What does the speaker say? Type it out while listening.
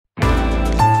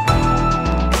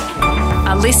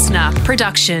listener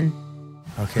production.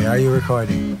 Okay, are you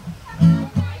recording?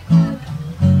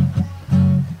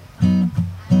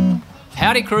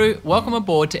 Howdy crew, welcome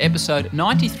aboard to episode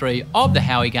 93 of the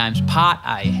Howie Games Part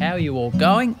A. How are you all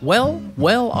going?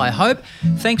 Well, I hope.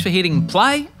 Thanks for hitting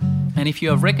play. And if you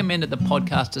have recommended the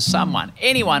podcast to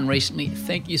anyone recently,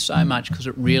 thank you so much because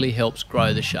it really helps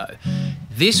grow the show.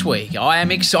 This week, I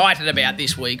am excited about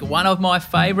this week, one of my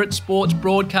favourite sports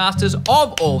broadcasters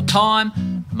of all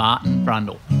time, Martin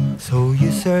Brundle. So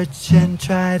you search and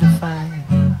try to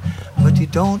find, but you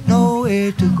don't know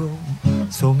where to go.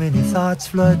 So many thoughts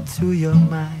flood through your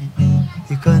mind.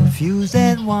 You're confused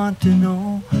and want to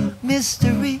know.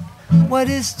 Mystery, what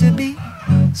is to be?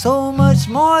 So much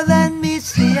more than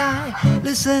meets the eye.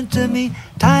 Listen to me,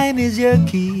 time is your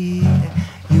key.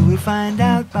 You will find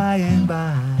out by and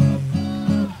by.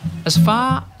 As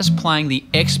far as playing the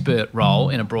expert role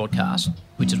in a broadcast,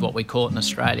 which is what we call it in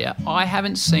Australia, I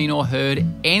haven't seen or heard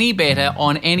any better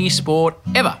on any sport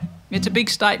ever. It's a big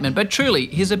statement, but truly,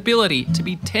 his ability to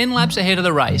be 10 laps ahead of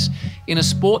the race in a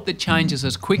sport that changes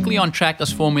as quickly on track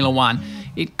as Formula One,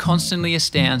 it constantly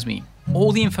astounds me.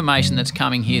 All the information that's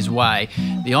coming his way,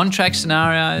 the on-track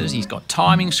scenarios, he's got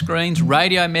timing screens,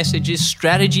 radio messages,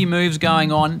 strategy moves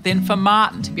going on, then for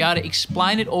Martin to be able to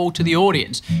explain it all to the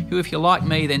audience, who, if you're like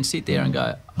me, then sit there and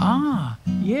go,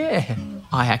 yeah,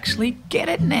 I actually get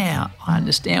it now. I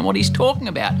understand what he's talking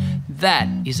about. That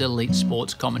is elite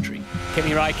sports commentary.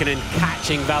 Kimi Räikkönen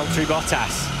catching Valtteri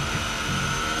Bottas.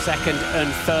 Second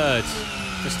and third.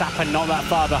 Verstappen not that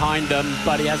far behind them,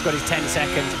 but he has got his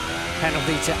 10-second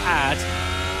penalty to add.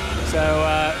 So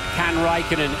can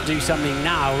Räikkönen do something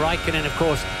now? Räikkönen, of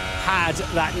course, had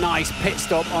that nice pit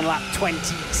stop on lap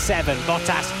 27.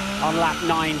 Bottas on lap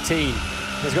 19.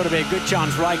 There's got to be a good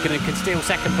chance Räikkönen can steal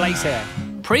second place here.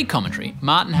 Pre-commentary,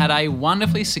 Martin had a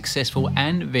wonderfully successful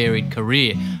and varied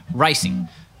career. Racing,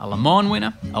 a Le Mans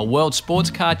winner, a world sports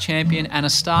car champion and a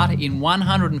starter in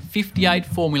 158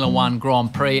 Formula One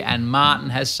Grand Prix, and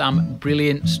Martin has some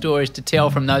brilliant stories to tell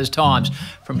from those times,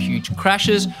 from huge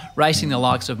crashes, racing the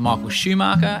likes of Michael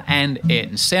Schumacher and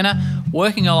Ayrton Senna,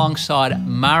 working alongside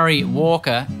Murray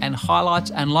Walker, and highlights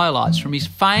and lowlights from his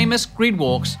famous grid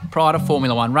walks prior to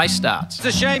Formula One race starts.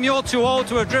 It's a shame you're too old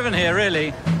to have driven here,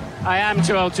 really. I am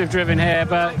too old to have driven here,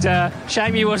 but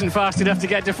shame you wasn't fast enough to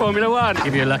get to Formula One.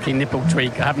 Give you a lucky nipple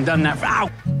tweak. I haven't done that for... Ow!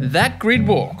 That grid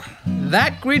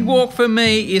walk for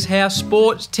me is how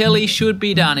sports telly should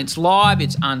be done. It's live,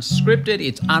 it's unscripted,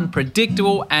 it's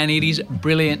unpredictable, and it is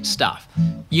brilliant stuff.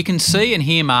 You can see and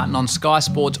hear Martin on Sky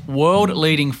Sports'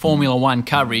 world-leading Formula One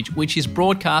coverage, which is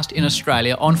broadcast in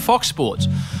Australia on Fox Sports.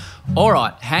 All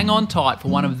right, hang on tight for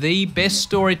one of the best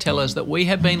storytellers that we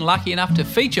have been lucky enough to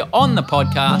feature on the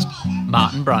podcast,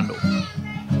 Martin Brundle.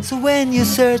 So when you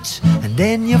search and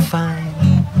then you find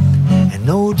and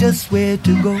know just where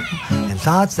to go, and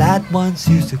thoughts that once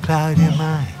used to cloud your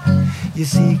mind, you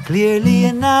see clearly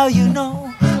and now you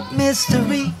know.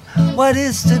 Mystery, what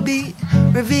is to be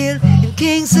revealed in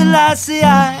King Selassie.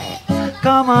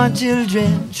 Come on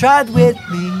children, trot with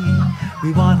me,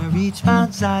 we want to reach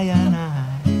Mount Zion.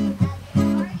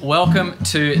 Welcome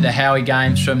to the Howie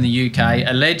Games from the UK,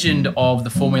 a legend of the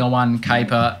Formula One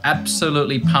caper.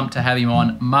 Absolutely pumped to have him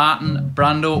on. Martin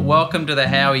Brundle, welcome to the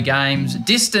Howie Games.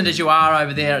 Distant as you are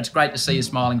over there, it's great to see your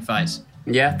smiling face.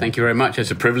 Yeah, thank you very much. It's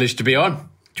a privilege to be on,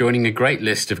 joining a great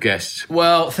list of guests.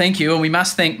 Well, thank you. And we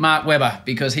must thank Mark Webber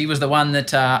because he was the one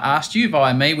that asked you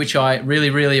via me, which I really,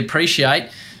 really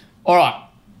appreciate. All right.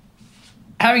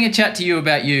 Having a chat to you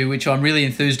about you, which I'm really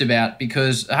enthused about,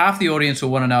 because half the audience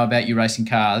will want to know about you racing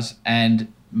cars,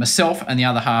 and myself and the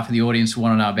other half of the audience will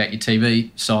want to know about your TV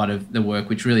side of the work,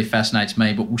 which really fascinates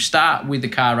me. But we'll start with the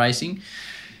car racing.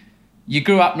 You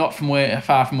grew up not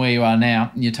far from where you are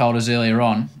now, and you told us earlier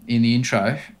on in the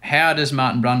intro. How does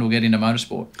Martin Brundle get into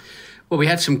motorsport? Well, we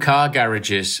had some car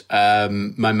garages.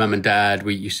 My mum and dad,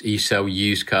 he used to sell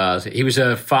used cars. He was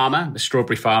a farmer, a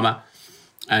strawberry farmer,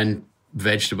 and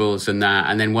vegetables and that.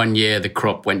 And then one year the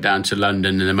crop went down to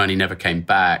London and the money never came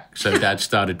back. So Dad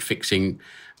started fixing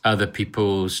other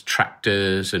people's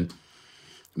tractors and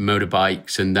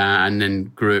motorbikes and that, and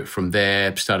then grew it from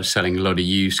there, started selling a lot of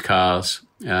used cars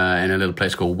in a little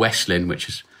place called Westlin, which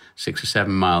is 6 or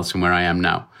 7 miles from where I am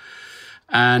now.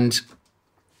 And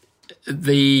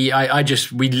we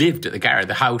lived at the garage.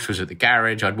 The house was at the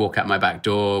garage. I'd walk out my back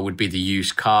door, would be the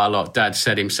used car lot. Dad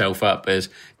set himself up as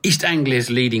East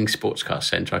Anglia's leading sports car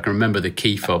centre. I can remember the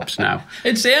key fobs now.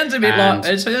 It sounds a bit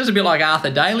like Arthur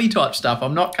Daly type stuff.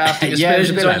 I'm not casting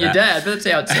aspersions on your dad, but that's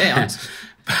how it sounds.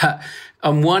 But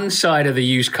on one side of the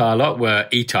used car lot were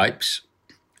E-types,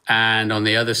 And on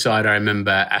the other side, I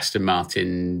remember Aston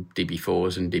Martin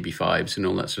DB4s and DB5s and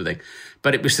all that sort of thing.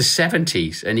 But it was the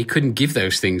 70s, and he couldn't give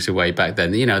those things away back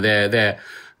then. You know, they're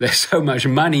so much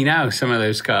money now, some of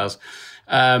those cars.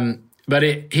 But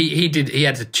he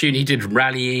had to tune. He did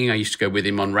rallying. I used to go with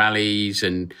him on rallies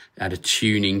and had a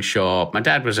tuning shop. My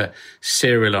dad was a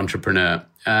serial entrepreneur.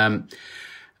 And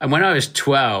when I was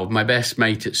 12, my best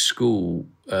mate at school,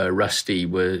 Rusty,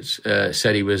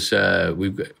 said he was we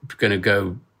were going to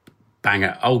go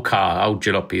banger old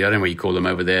jalopy. I don't know what you call them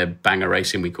over there. Banger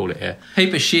racing, we call it here.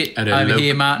 Heap of shit over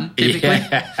here, Martin.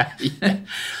 Typically. Yeah.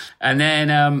 And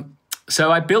then. So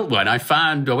I built one. I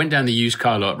went down the used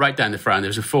car lot, right down the front. There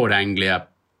was a Ford Anglia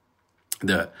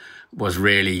that was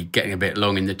really getting a bit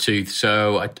long in the tooth.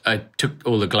 So I took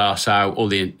all the glass out, all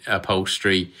the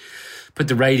upholstery, put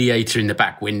the radiator in the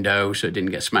back window so it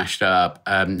didn't get smashed up.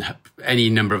 Any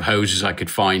number of hoses I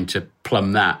could find to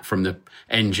plumb that from the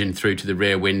engine through to the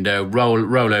rear window,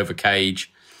 roll over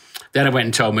cage. Then I went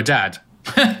and told my dad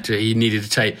he needed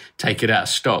to take it out of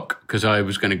stock because I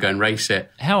was going to go and race it.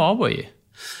 How old were you?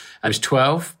 I was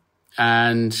 12,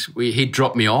 and he'd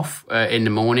drop me off in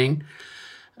the morning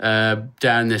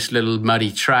down this little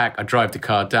muddy track. I'd drive the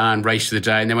car down, race for the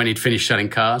day, and then when he'd finished selling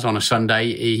cars on a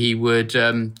Sunday, he would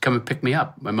come and pick me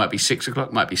up. It might be 6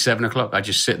 o'clock, might be 7 o'clock. I'd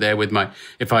just sit there with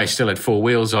if I still had four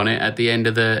wheels on it, at the end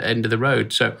of the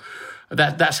road. So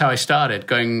that's how I started,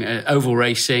 going oval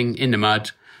racing in the mud.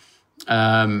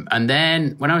 And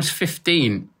then when I was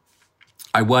 15,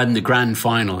 I won the grand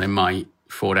final in my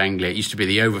Ford Anglia. It used to be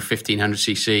the over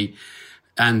 1500cc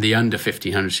and the under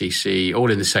 1500cc, all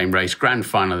in the same race. Grand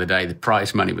final of the day. The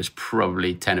prize money was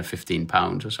probably 10 or 15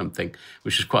 pounds or something,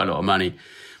 which was quite a lot of money.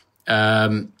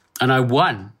 And I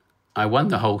won. I won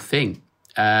the whole thing.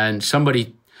 And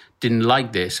somebody didn't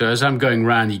like this. So as I'm going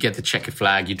around, you get the checker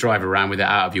flag, you drive around with it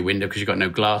out of your window because you've got no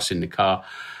glass in the car.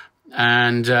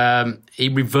 And he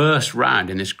reversed round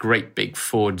in this great big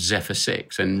Ford Zephyr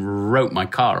 6 and wrote my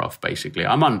car off. Basically,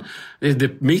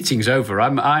 the meeting's over.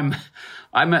 I'm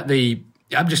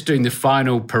just doing the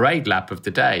final parade lap of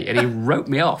the day, and he wrote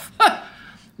me off.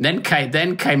 Then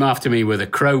came after me with a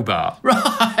crowbar,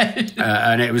 right?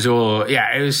 And it was all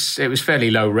it was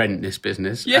fairly low rent, this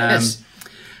business. Yes.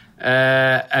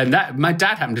 And that my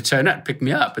dad happened to turn up, pick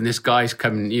me up, and this guy's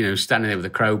coming, standing there with a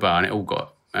crowbar, and it all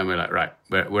got. And we're like, right,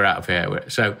 we're out of here.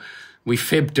 So we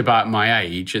fibbed about my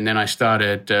age, and then I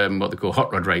started what they call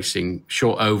hot rod racing,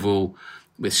 short oval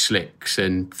with slicks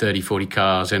and 30, 40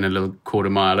 cars in a little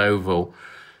quarter-mile oval.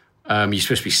 You're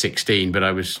supposed to be 16, but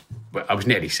I was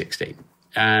nearly 16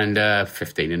 and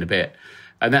 15 in a bit.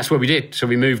 And that's what we did. So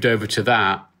we moved over to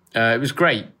that. It was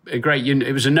great.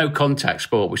 It was a no-contact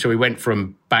sport. So we went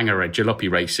from banger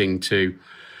jalopy racing to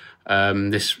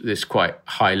this quite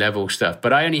high-level stuff.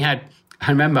 But I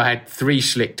remember I had 3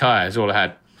 slick tyres, all I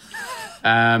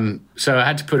had. So I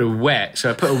had to put a wet.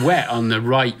 So I put a wet on the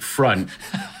right front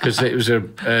because it was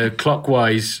a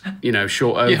clockwise,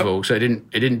 short oval. Yep. So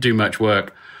it didn't do much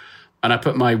work. And I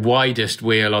put my widest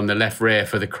wheel on the left rear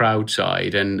for the crowd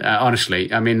side. And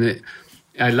honestly, I mean,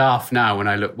 I laugh now when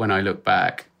I look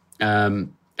back.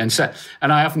 And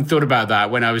I often thought about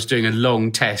that when I was doing a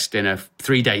long test in a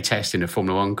 3-day test in a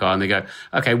Formula One car, and they go,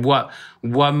 okay,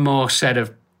 one more set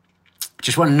of.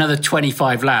 Just want another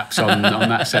 25 laps on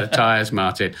that set of tyres,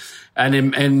 Martin. And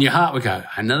in your heart would go,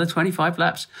 another 25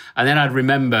 laps? And then I'd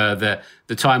remember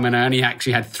the time when I only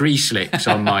actually had 3 slicks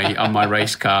on my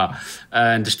race car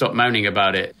and to stop moaning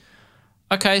about it.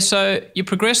 Okay, so you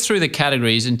progress through the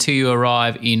categories until you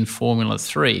arrive in Formula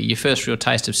 3, your first real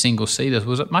taste of single-seaters.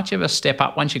 Was it much of a step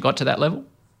up once you got to that level?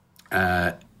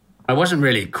 I wasn't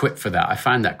really equipped for that. I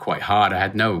found that quite hard. I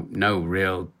had no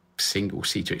real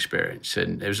single-seater experience,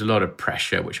 and there was a lot of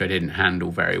pressure which I didn't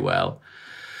handle very well,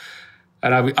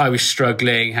 and I was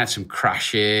struggling, had some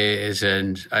crashes,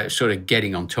 and it was sort of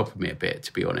getting on top of me a bit,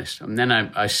 to be honest. And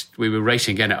then we were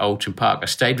racing again at Oulton Park. I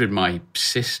stayed with my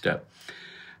sister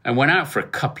and went out for a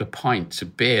couple of pints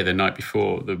of beer the night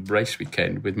before the race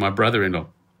weekend with my brother-in-law.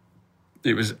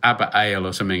 It was Abbott Ale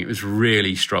or something. It was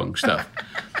really strong stuff.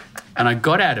 And I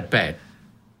got out of bed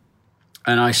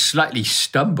and I slightly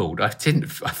stumbled. I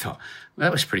thought, well,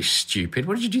 that was pretty stupid.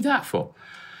 What did you do that for?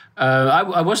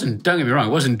 I wasn't, don't get me wrong,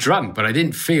 I wasn't drunk, but I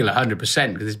didn't feel 100%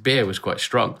 because this beer was quite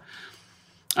strong.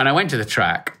 And I went to the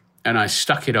track and I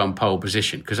stuck it on pole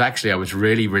position because actually I was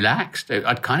really relaxed.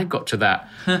 I'd kind of got to that.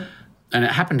 And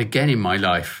it happened again in my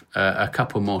life a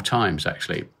couple more times,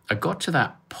 actually. I got to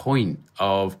that point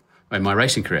in my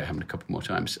racing career, it happened a couple more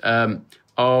times, look,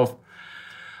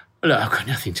 I've got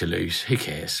nothing to lose. Who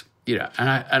cares?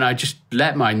 And I just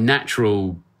let my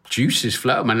natural juices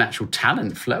flow, my natural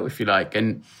talent flow, if you like.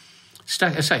 And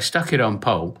stuck it on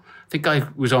pole. I think I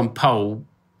was on pole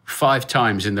 5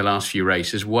 times in the last few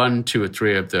races. 1, 2 or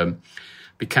 3 of them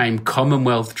became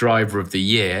Commonwealth Driver of the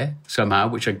Year somehow,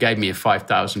 which gave me a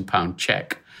 £5,000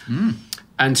 cheque.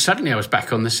 And suddenly I was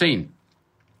back on the scene.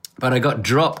 But I got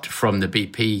dropped from the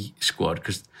BP squad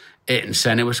because Ayrton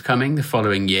Senna was coming the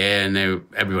following year, and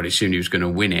everybody assumed he was going to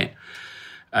win it.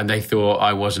 And they thought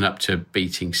I wasn't up to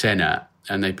beating Senna,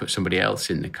 and they put somebody else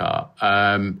in the car.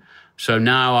 So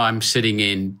now I'm sitting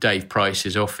in Dave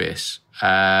Price's office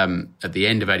at the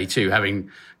end of 82, having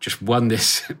just won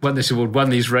this award, won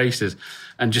these races,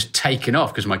 and just taken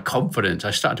off because my confidence,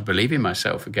 I started to believe in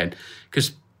myself again.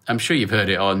 Because I'm sure you've heard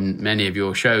it on many of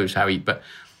your shows, but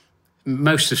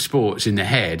most of sport's in the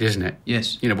head, isn't it?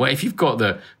 Yes. Well, if you've got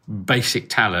the basic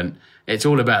talent, it's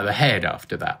all about the head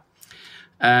after that.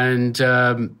 And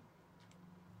so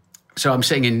I'm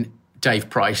sitting in Dave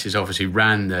Price's office, who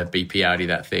ran the BP Audi,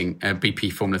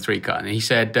 BP Formula 3 car, and he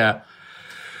said,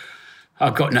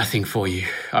 I've got nothing for you.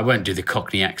 I won't do the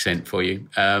Cockney accent for you.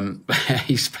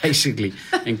 He's basically,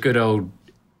 in good old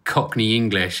Cockney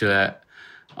English,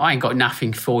 I ain't got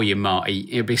nothing for you, Marty.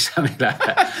 It'll be something like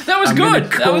that. That was good.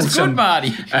 That was good,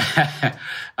 Marty.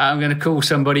 I'm going to call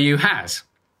somebody who has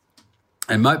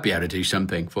and might be able to do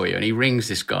something for you. And he rings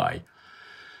this guy,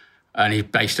 and he's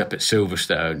based up at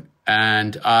Silverstone.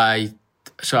 And I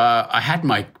had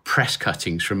my press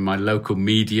cuttings from my local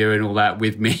media and all that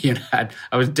with me, and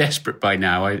I was desperate by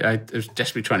now. I was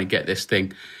desperately trying to get this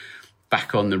thing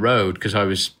back on the road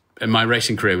because my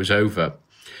racing career was over.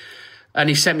 And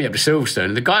he sent me up to Silverstone,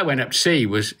 and the guy I went up to see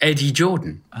was Eddie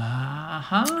Jordan,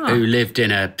 who lived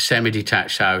in a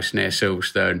semi-detached house near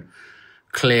Silverstone.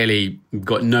 Clearly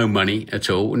got no money at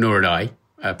all, nor had I,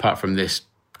 apart from this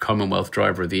Commonwealth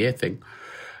Driver of the Year thing.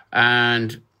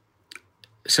 And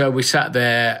so we sat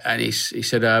there, and he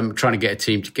said, I'm trying to get a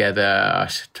team together. I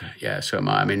said, yeah, so am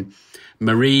I. I mean,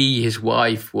 Marie, his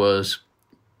wife, was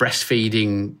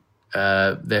breastfeeding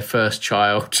their first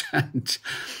child, and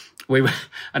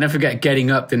I never forget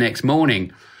getting up the next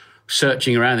morning,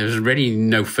 searching around. There was really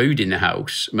no food in the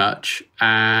house much,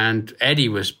 and Eddie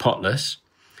was potless.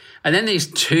 And then these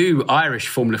 2 Irish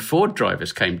Formula 4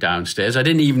 drivers came downstairs. I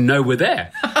didn't even know were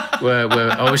there.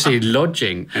 were obviously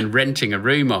lodging and renting a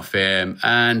room off him.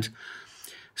 And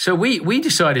so we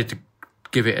decided to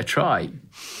give it a try.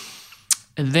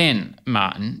 Then,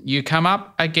 Martin, you come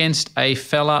up against a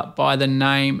fella by the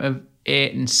name of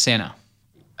Ayrton Senna.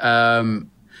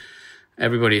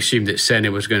 Everybody assumed that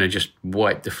Senna was going to just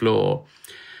wipe the floor.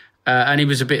 And he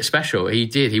was a bit special. He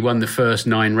did. He won the first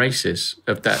 9 races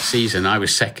of that season. I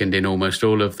was second in almost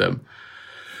all of them.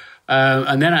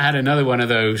 And then I had another one of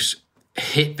those,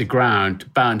 hit the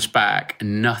ground, bounce back,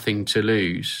 and nothing to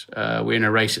lose. We're in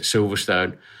a race at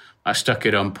Silverstone. I stuck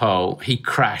it on pole. He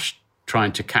crashed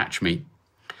trying to catch me.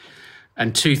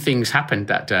 And 2 things happened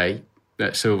that day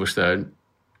at Silverstone.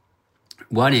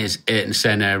 One is Ayrton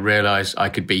Senna realised I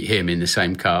could beat him in the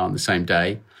same car on the same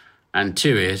day. And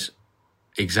 2 is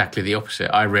exactly the opposite.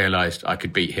 I realised I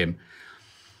could beat him.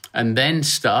 And then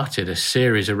started a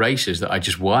series of races that I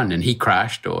just won. And he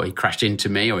crashed, or he crashed into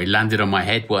me, or he landed on my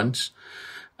head once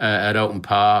at Alton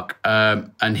Park.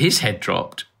 And his head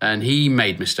dropped, and he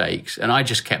made mistakes. And I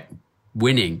just kept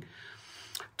winning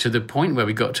to the point where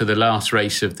we got to the last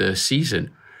race of the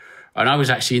season. And I was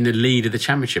actually in the lead of the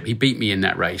championship. He beat me in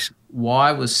that race.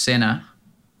 Why was Senna,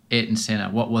 Ayrton Senna,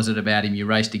 what was it about him? You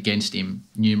raced against him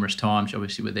numerous times, you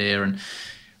obviously were there. And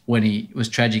when he was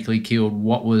tragically killed,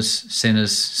 what was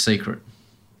Senna's secret?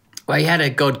 Well, he had a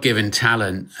God-given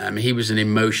talent. He was an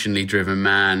emotionally driven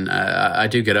man. I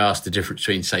do get asked the difference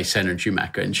between, say, Senna and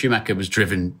Schumacher. And Schumacher was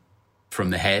driven from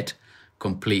the head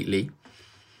completely.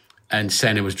 And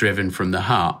Senna was driven from the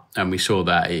heart. And we saw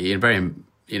that.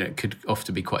 It could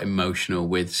often be quite emotional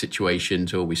with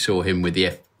situations, or we saw him with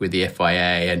the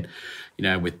FIA and,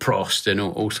 with Prost and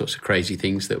all sorts of crazy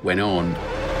things that went on.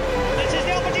 This is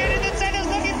the opportunity that Senna's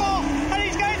looking for, and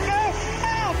he's going to go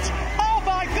out. Oh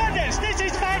my goodness, this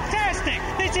is fantastic.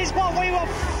 This is what we were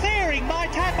fearing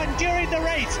might happen during the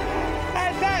race.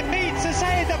 And that means to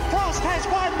say that Prost has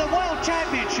won the World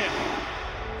Championship.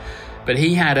 But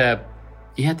he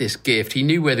had this gift. He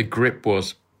knew where the grip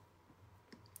was.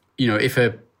 If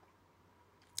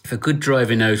a good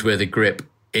driver knows where the grip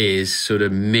is, sort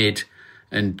of mid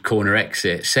and corner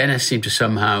exit, Senna seemed to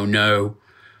somehow know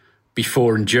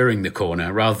before and during the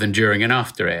corner rather than during and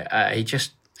after it.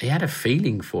 He had a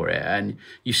feeling for it. And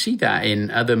you see that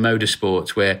in other motorsports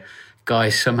where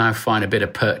guys somehow find a bit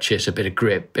of purchase, a bit of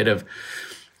grip, bit of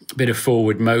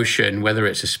forward motion, whether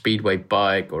it's a speedway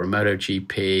bike or a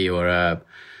MotoGP or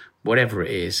whatever it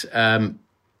is.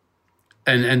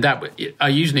 And that, I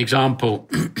use an example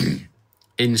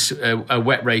in a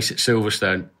wet race at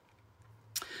Silverstone.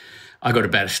 I got a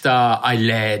better start. I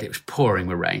led. It was pouring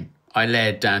with rain. I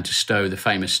led down to Stowe, the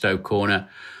famous Stowe corner.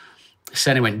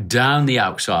 Senna went down the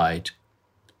outside,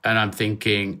 and I'm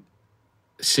thinking,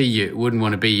 see you, wouldn't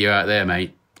want to be you out there,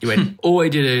 mate. He went, I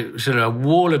did a sort of a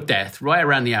wall of death right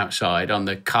around the outside on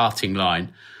the karting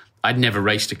line. I'd never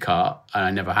raced a kart, and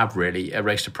I never have really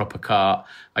raced a proper kart.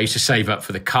 I used to save up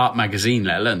for the kart magazine,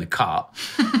 let alone the kart.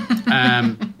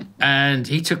 And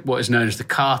he took what is known as the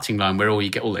karting line, where you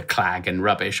get all the clag and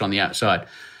rubbish on the outside,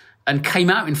 and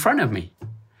came out in front of me.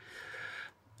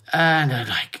 And I'm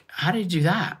like, how did you do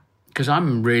that? Because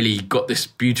I'm really got this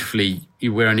beautifully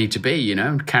where I need to be, you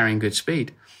know, carrying good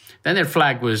speed. Then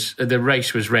the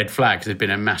race was red flag because there'd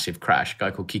been a massive crash. A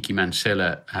guy called Kiki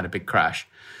Mansilla had a big crash.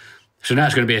 So now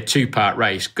it's going to be a 2-part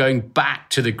race. Going back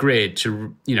to the grid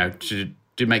to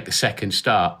make the second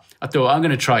start, I thought I'm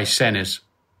going to try Senna's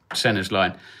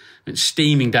line. And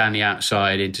steaming down the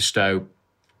outside into Stowe,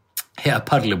 hit a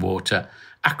puddle of water,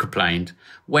 aquaplaned,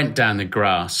 went down the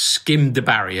grass, skimmed the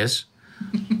barriers.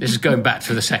 This is going back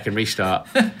to the second restart.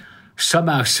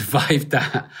 Somehow survived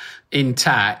that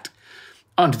intact.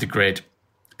 Onto the grid.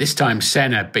 This time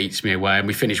Senna beats me away and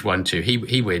we finish 1-2.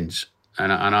 He wins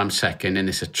and I'm second in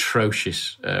this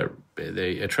atrocious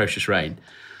rain.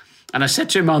 And I said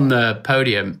to him on the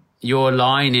podium, your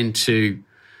line into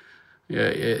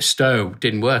Stowe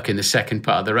didn't work in the second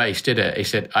part of the race, did it? He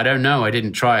said, I don't know. I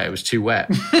didn't try it. It was too wet.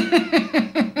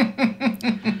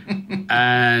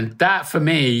 And that for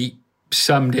me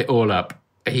summed it all up.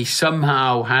 He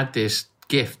somehow had this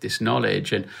gift, this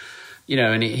knowledge, and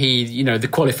he the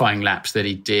qualifying laps that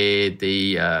he did,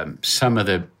 the some of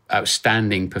the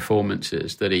outstanding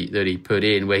performances that he put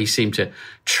in, where he seemed to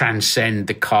transcend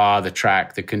the car, the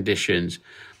track, the conditions,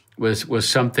 was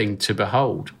something to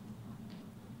behold.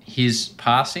 His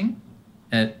passing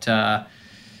at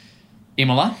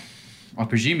Imola, I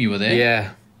presume you were there.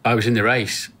 Yeah, I was in the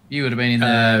race. You would have been in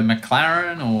the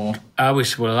McLaren, or I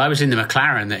was in the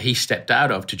McLaren that he stepped out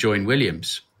of to join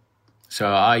Williams. So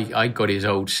I got his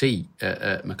old seat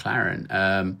at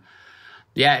McLaren.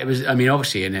 It was,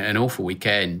 obviously an awful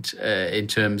weekend in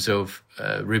terms of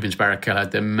Rubens Barrichello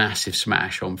had the massive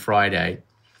smash on Friday.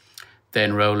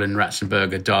 Then Roland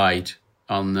Ratzenberger died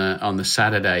on the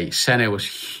Saturday. Senna was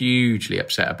hugely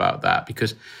upset about that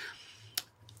because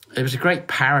there was a great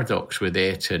paradox with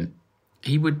Ayrton.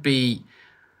 He would be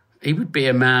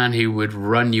a man who would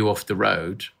run you off the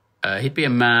road. He'd be a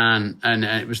man, and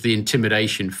it was the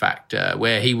intimidation factor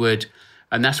where he would,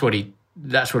 and that's what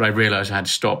I realised I had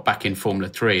to stop back in Formula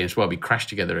 3, and that's why we crashed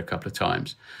together a couple of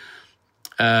times.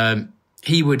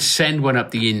 He would send one up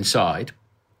the inside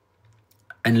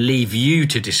and leave you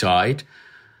to decide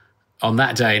on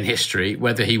that day in history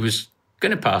whether he was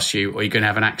going to pass you or you're going to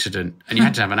have an accident. And you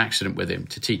had to have an accident with him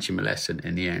to teach him a lesson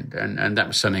in the end. And that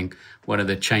was one of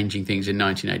the changing things in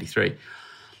 1983.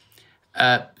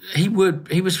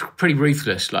 He was pretty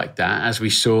ruthless like that, as we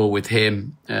saw with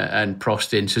him and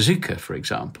Prost in Suzuka, for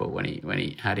example, when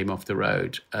he had him off the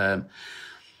road.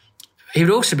 He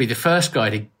would also be the first guy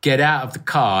to get out of the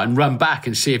car and run back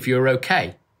and see if you were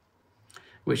okay,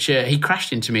 which he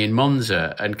crashed into me in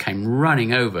Monza and came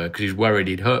running over because he was worried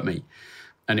he'd hurt me.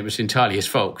 And it was entirely his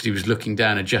fault because he was looking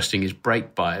down, adjusting his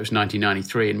brake bar. It was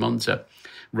 1993 in Monza,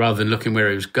 rather than looking where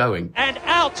he was going. And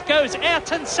out goes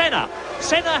Ayrton Senna.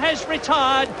 Senna has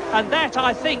retired, and that,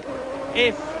 I think,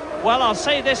 I'll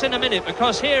say this in a minute,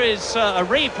 because here is a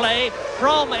replay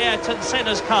from Ayrton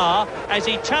Senna's car as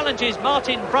he challenges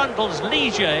Martin Brundle's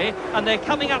Ligier, and they're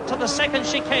coming up to the second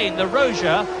chicane, the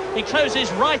Roja. He closes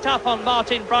right up on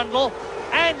Martin Brundle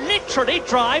and literally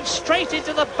drives straight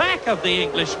into the back of the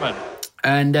Englishman.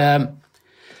 And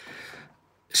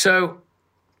so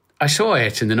I saw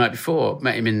Ayrton the night before,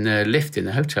 met him in the lift in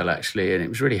the hotel, actually, and it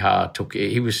was really hard.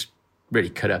 He was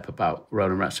really cut up about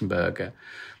Roland Ratzenberger.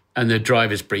 And the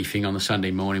driver's briefing on the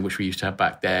Sunday morning, which we used to have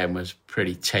back then, was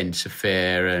pretty tense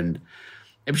affair. And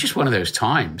it was just one of those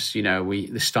times,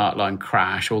 the start line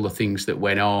crash, all the things that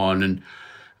went on. And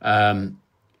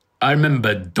I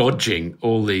remember dodging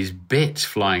all these bits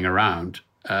flying around.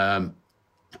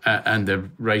 And the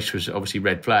race was obviously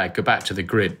red flag. Go back to the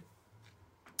grid.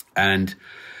 And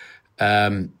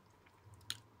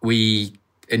we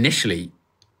initially,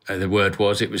 the word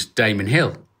was, it was Damon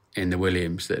Hill in the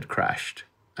Williams that had crashed.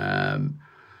 But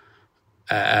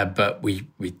we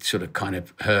sort of kind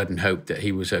of heard and hoped that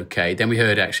he was okay. Then we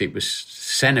heard actually it was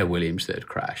Senna Williams that had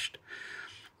crashed.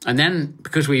 And then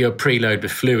because we were preloaded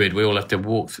with fluid, we all have to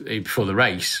walk before the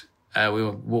race. We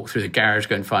will walk through the garage,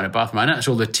 go and find a bathroom. I noticed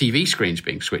all the TV screens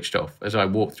being switched off as I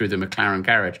walked through the McLaren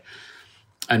garage.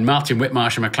 And Martin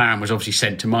Whitmarsh of McLaren was obviously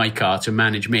sent to my car to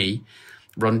manage me.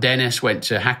 Ron Dennis went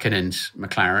to Häkkinen's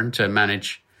McLaren to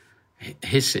manage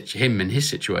him and his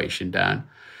situation down.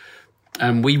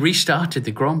 And we restarted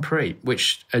the Grand Prix,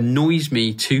 which annoys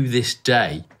me to this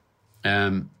day.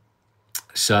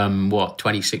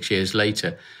 26 years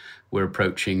later, we're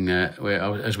approaching,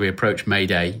 as we approach May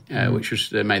Day, which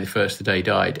was May the 1st, the day he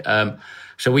died.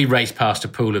 So we raced past a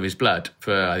pool of his blood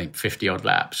for, I think, 50-odd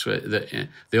laps.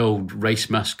 The old race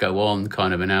must go on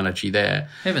kind of analogy there.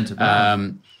 Heavens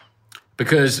above.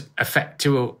 Because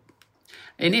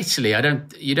in Italy,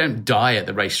 you don't die at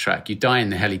the racetrack. You die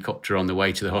in the helicopter on the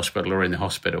way to the hospital or in the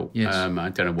hospital. Yes. I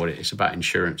don't know what it is about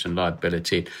insurance and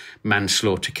liability,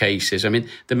 manslaughter cases. I mean,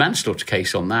 the manslaughter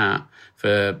case on that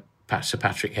for Sir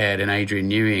Patrick Head and Adrian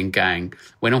Newey and gang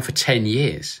went on for 10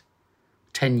 years.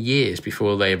 10 years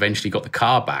before they eventually got the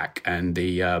car back and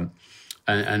the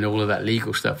and all of that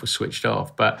legal stuff was switched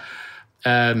off. But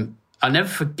I'll never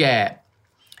forget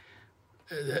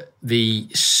the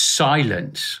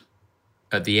silence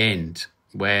at the end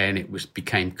when it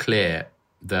became clear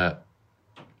that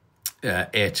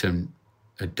Ayrton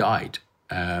had died.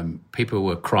 People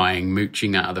were crying,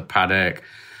 mooching out of the paddock,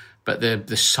 but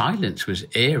the silence was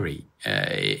eerie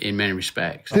in many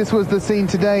respects. This was the scene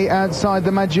today outside the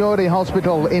Maggiore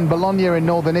Hospital in Bologna in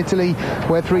northern Italy,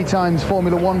 where 3 times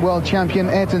Formula One world champion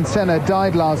Ayrton Senna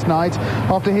died last night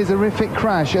after his horrific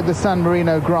crash at the San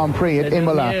Marino Grand Prix at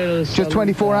Imola, just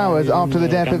 24 hours after the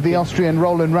death of the Austrian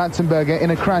Roland Ratzenberger in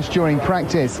a crash during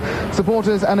practice.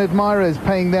 Supporters and admirers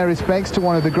paying their respects to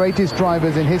one of the greatest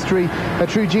drivers in history, a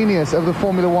true genius of the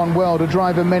Formula One world, a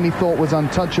driver many thought was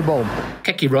untouchable.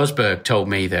 Keke Rosberg told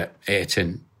me that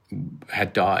Ayrton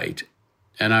had died,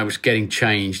 and I was getting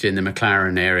changed in the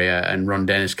McLaren area, and Ron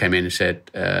Dennis came in and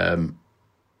said,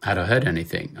 had I heard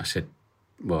anything? I said,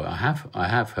 well, I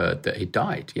have heard that he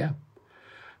died, yeah.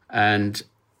 And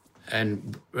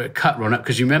cut Ron up,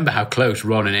 because you remember how close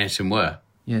Ron and Ayrton were.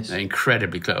 Yes. They're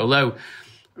incredibly close. Although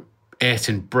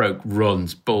Ayrton broke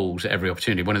Ron's balls at every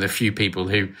opportunity, one of the few people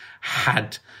who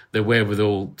had the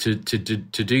wherewithal to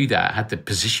do that, had the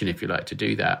position, if you like, to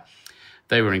do that.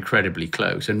 They were incredibly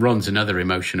close. And Ron's another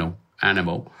emotional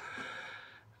animal.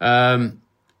 But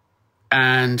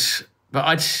I'd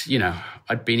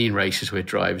been in races where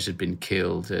drivers had been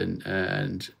killed,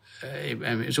 and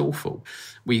it was awful.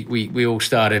 We all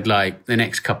started like the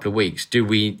next couple of weeks. Do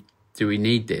we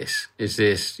need this? Is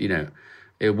this,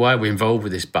 why are we involved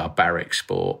with this barbaric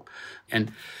sport?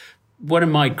 And one of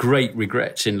my great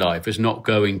regrets in life is not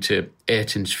going to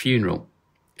Ayrton's funeral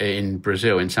in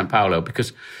Brazil, in Sao Paulo,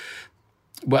 because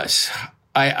my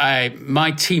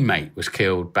teammate was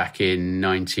killed back in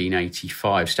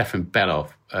 1985, Stefan Belov,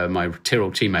 my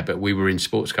Tyrrell teammate, but we were in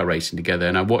sports car racing together,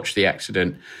 and I watched the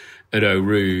accident at Eau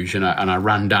Rouge, and I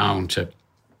ran down to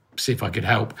see if I could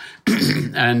help.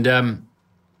 And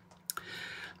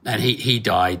he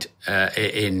died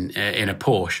in a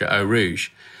Porsche at Eau Rouge.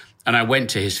 And I went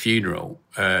to his funeral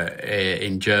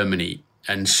in Germany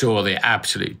and saw the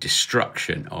absolute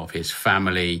destruction of his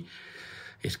family,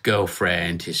 his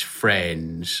girlfriend, his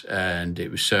friends. And it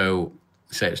was it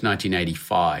was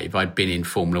 1985. I'd been in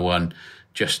Formula One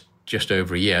just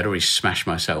over a year. I'd already smashed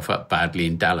myself up badly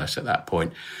in Dallas at that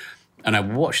point. And I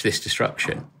watched this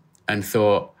destruction and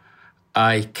thought,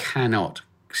 I cannot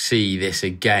see this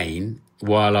again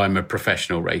while I'm a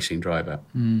professional racing driver.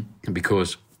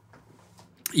 Because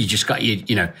you just got, you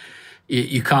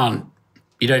can't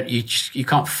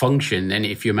function then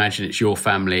if you imagine it's your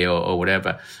family or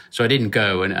whatever. So I didn't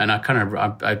go, and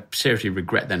I seriously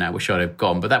regret that now. I wish I'd have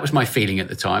gone, but that was my feeling at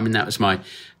the time, and that was my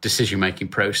decision-making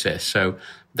process. So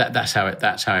that's how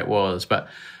it was. But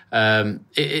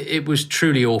it was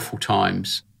truly awful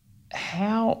times.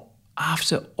 How,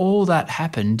 after all that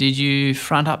happened, did you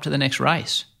front up to the next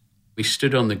race? We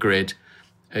stood on the grid,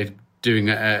 giving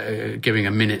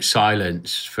a minute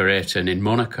silence for Ayrton in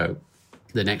Monaco,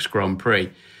 the next Grand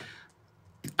Prix.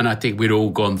 And I think we'd all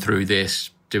gone through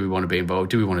this. Do we want to be involved?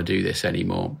 Do we want to do this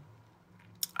anymore?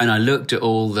 And I looked at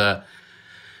all the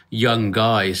young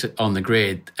guys on the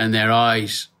grid, and their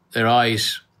eyes,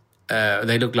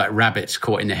 they looked like rabbits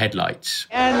caught in the headlights.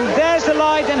 And there's the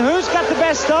light, and who's got the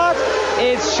best start?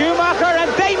 It's Schumacher,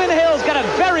 and Damon Hill's got a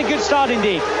very good start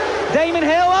indeed. Damon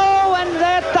Hill, and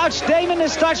they're touched. Damon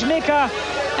has touched Mika,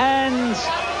 and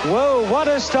whoa, what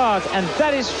a start. And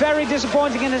that is very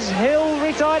disappointing. And is Hill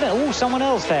retired? Oh, someone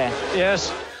else there.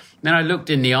 Yes. Then I looked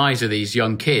in the eyes of these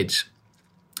young kids,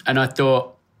 and I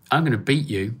thought, I'm going to beat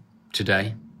you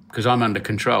today because I'm under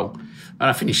control. And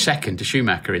I finished second to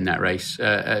Schumacher in that race.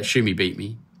 Schumi beat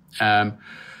me. And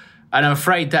I'm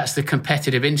afraid that's the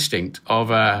competitive instinct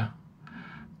of a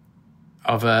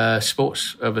a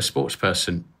sports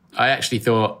person. I actually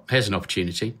thought, here's an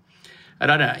opportunity.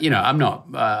 And I don't, I'm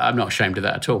not ashamed of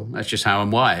that at all. That's just how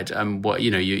I'm wired. And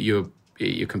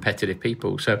you're competitive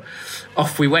people. So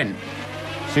off we went.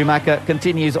 Schumacher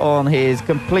continues on his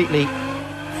completely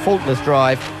faultless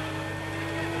drive.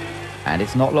 And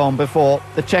it's not long before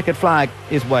the checkered flag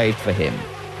is waved for him.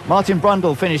 Martin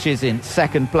Brundle finishes in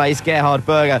second place. Gerhard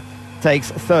Berger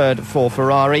takes third for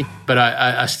Ferrari. But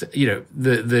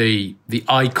the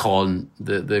icon,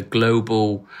 the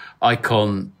global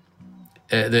icon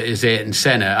that is Ayrton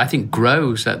Senna, I think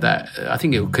grows. I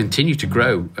think it will continue to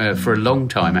grow for a long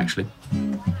time, actually.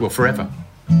 Well, forever.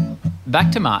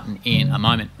 Back to Martin in a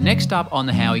moment. Next up on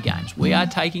the Howie Games, we are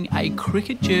taking a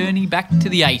cricket journey back to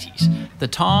the 80s. The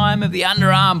time of the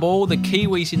underarm ball, the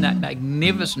Kiwis in that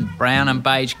magnificent brown and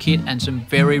beige kit and some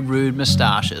very rude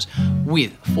moustaches,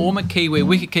 with former Kiwi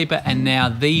wicketkeeper and now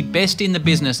the best in the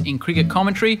business in cricket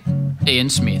commentary, Ian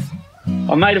Smith.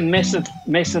 I made a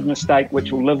massive mistake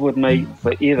which will live with me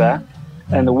forever.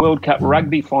 In the World Cup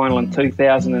rugby final in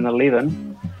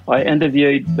 2011, I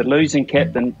interviewed the losing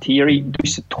captain Thierry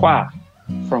Dusautoir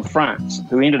from France,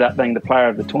 who ended up being the player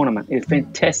of the tournament. He's a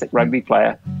fantastic rugby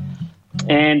player.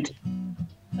 And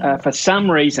for some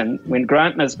reason, when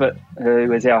Grant Nisbet, who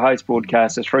was our host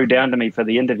broadcaster, threw down to me for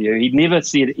the interview, he'd never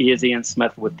said, here's Ian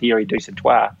Smith with Thierry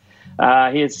Dusautoir.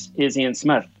 Here's Ian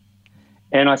Smith.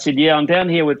 And I said, yeah, I'm down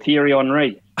here with Thierry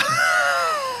Henry.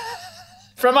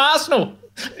 From Arsenal.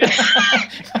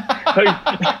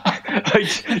 who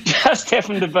just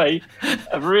happened to be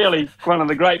really one of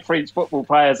the great French football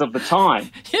players of the time.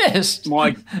 Yes.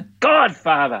 My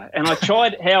godfather. And I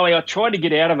tried to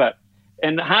get out of it.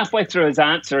 And halfway through his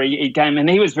answer, he came, and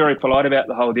he was very polite about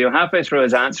the whole deal. Halfway through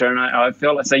his answer, and I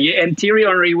felt like saying, yeah, and Thierry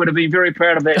Henry would have been very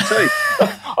proud of that too.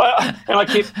 And I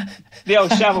kept, the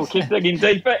old shovel kept digging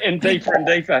deeper and deeper and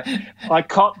deeper. I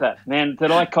copped it, man. Did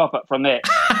I cop it from that?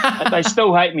 They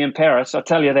still hate me in Paris, I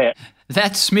tell you that.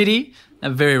 That's Smitty. A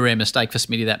very rare mistake for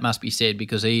Smitty, that must be said,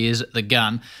 because he is the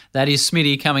gun. That is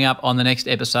Smitty coming up on the next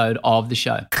episode of the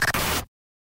show.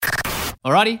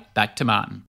 Alrighty, back to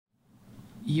Martin.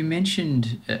 You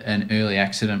mentioned an early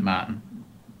accident, Martin.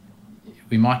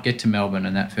 We might get to Melbourne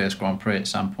and that first Grand Prix at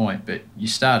some point, but you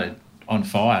started on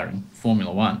fire in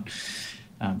Formula One.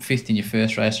 Fifth in your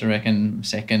first race, I reckon.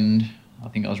 Second, I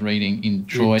think I was reading, in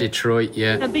Detroit. Detroit,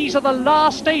 yeah. And these are the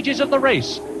last stages of the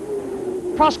race.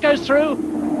 Prost goes through.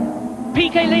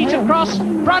 Piquet leads across.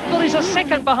 Brundle is a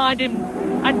second behind him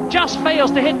and just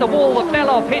fails to hit the wall. The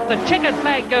bell-off hit. The checkered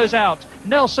flag goes out.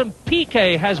 Nelson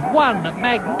Piquet has won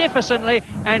magnificently,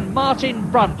 and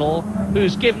Martin Brundle,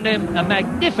 who's given him a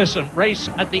magnificent race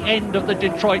at the end of the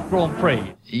Detroit Grand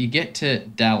Prix. You get to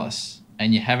Dallas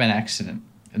and you have an accident.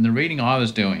 And the reading I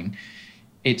was doing,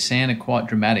 it sounded quite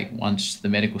dramatic once the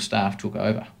medical staff took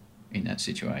over in that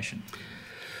situation.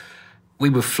 We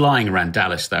were flying around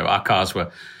Dallas, though. Our cars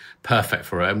were perfect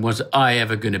for it. And was I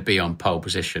ever going to be on pole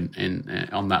position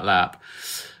on that lap?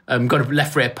 Got a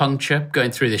left rear puncture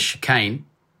going through this chicane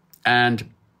and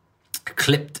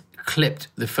clipped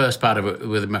the first part of it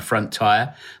with my front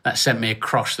tyre. That sent me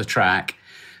across the track.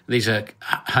 These are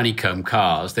honeycomb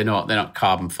cars. They're not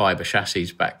carbon fibre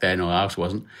chassis back then, or ours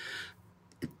wasn't.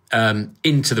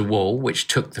 Into the wall, which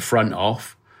took the front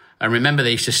off. And remember,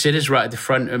 they used to sit us right at the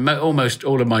front. Almost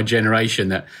all of my generation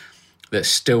that's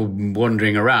still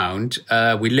wandering around,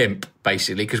 we limp,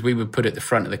 basically, because we would put at the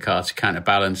front of the car to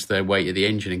counterbalance the weight of the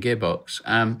engine and gearbox.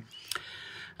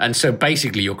 And so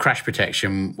basically your crash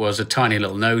protection was a tiny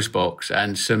little nose box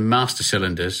and some master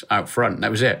cylinders out front. That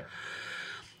was it.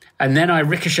 And then I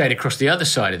ricocheted across the other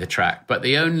side of the track. But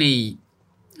the only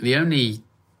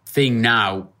thing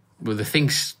now were the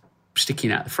things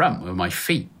sticking out the front were my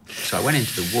feet. So I went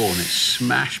into the wall and it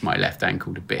smashed my left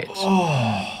ankle to bits.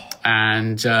 Oh.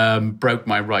 And broke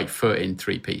my right foot in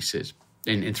three pieces,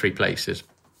 in three places.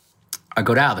 I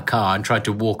got out of the car and tried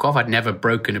to walk off. I'd never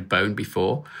broken a bone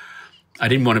before. I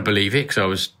didn't want to believe it because I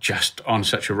was just on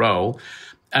such a roll.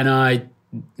 And I'd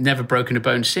never broken a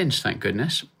bone since, thank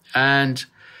goodness. And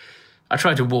I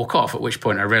tried to walk off, at which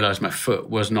point I realised my foot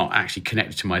was not actually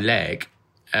connected to my leg.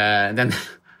 Then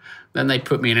they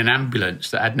put me in an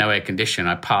ambulance that had no air conditioning.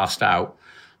 I passed out.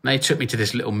 And they took me to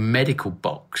this little medical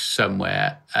box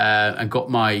somewhere and got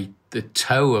the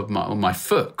toe of my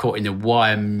foot caught in the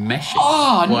wire meshing.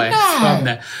 Oh,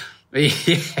 no!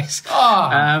 Yes.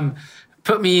 Oh.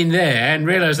 Put me in there and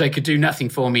realised they could do nothing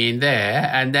for me in there,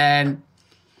 and then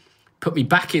put me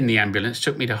back in the ambulance,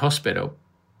 took me to hospital.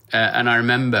 And I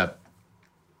remember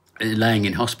laying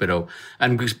in hospital.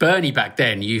 And because Bernie back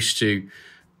then used to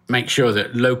make sure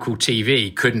that local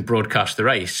TV couldn't broadcast the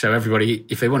race. So everybody,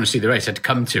 if they want to see the race, had to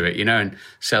come to it, and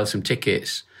sell some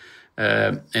tickets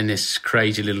in this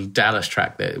crazy little Dallas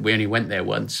track that we only went there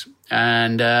once.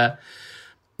 And and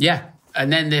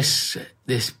then this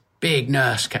big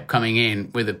nurse kept coming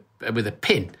in with a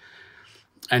pin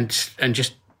and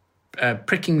just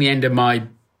pricking the end of my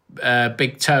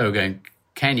big toe, going,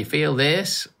 "Can you feel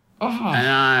this?" Oh.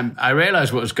 And I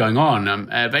realised what was going on.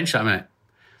 Eventually, I'm like,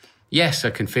 "Yes, I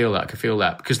can feel that. I can feel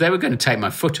that," because they were going to take my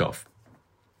foot off.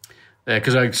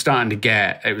 Because I was starting to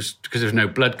get, it was because there was no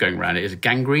blood going around it. It was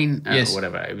gangrene or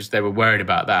whatever. They were worried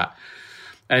about that.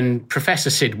 And Professor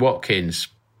Sid Watkins,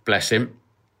 bless him,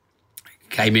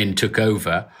 came in, took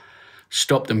over,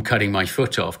 stopped them cutting my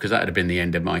foot off, because that would have been the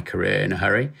end of my career in a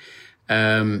hurry.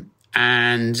 And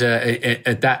in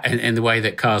the way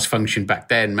that cars functioned back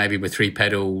then, maybe with 3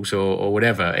 pedals or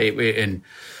whatever, and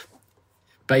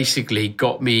basically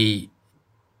got me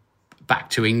back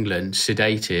to England,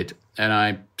 sedated. And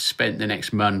I spent the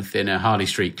next month in a Harley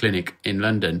Street clinic in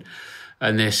London.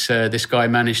 And this guy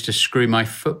managed to screw my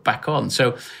foot back on.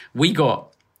 So we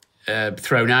got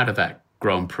thrown out of that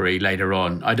Grand Prix later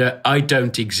on. I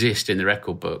don't exist in the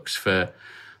record books for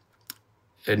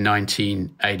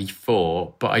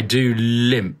 1984, but I do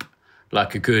limp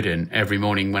like a good one every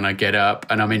morning when I get up,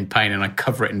 and I'm in pain, and I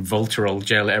cover it in Voltarol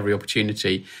gel at every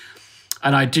opportunity.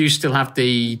 And I do still have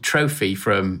the trophy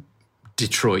from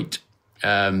Detroit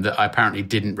that I apparently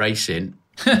didn't race in,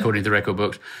 according to the record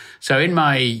books. So in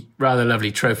my rather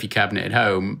lovely trophy cabinet at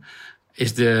home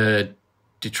is the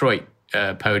Detroit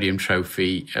podium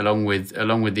trophy, along with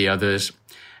the others,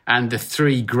 and the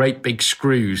 3 great big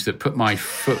screws that put my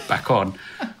foot back on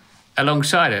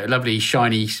alongside it. Lovely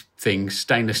shiny things,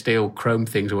 stainless steel, chrome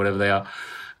things, or whatever they are.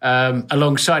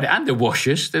 Alongside it, and the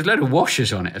washers. There's a load of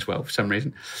washers on it as well for some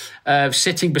reason.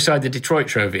 Sitting beside the Detroit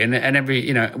trophy, and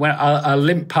every when I'll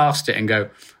limp past it and go,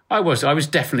 I was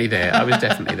definitely there. I was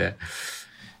definitely there.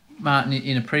 Martin,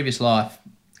 in a previous life,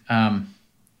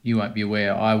 you won't be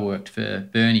aware, I worked for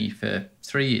Bernie for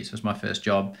 3 years. It was my first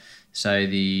job. So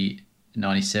the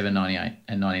 97, 98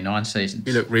 and 99 seasons.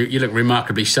 You look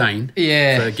remarkably sane.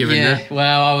 Yeah. For giving that.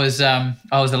 Well, I was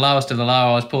the lowest of the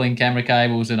low. I was pulling camera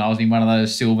cables, and I was in one of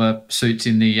those silver suits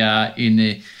in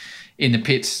the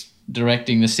pits,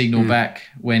 directing the signal back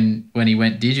when he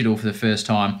went digital for the first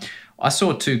time. I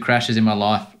saw 2 crashes in my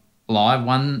life live.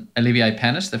 One, Olivier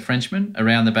Panis, the Frenchman,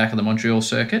 around the back of the Montreal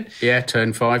circuit. Yeah,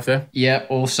 turn 5 there. Yeah,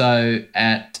 also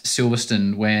at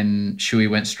Silverstone when Shuey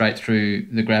went straight through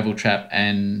the gravel trap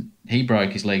and he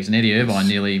broke his legs, and Eddie Irvine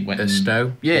nearly went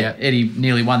Stowe. Yeah, Eddie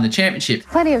nearly won the championship.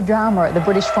 Plenty of drama at the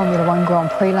British Formula One Grand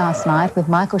Prix last night, with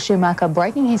Michael Schumacher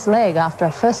breaking his leg after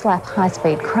a first-lap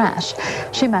high-speed crash.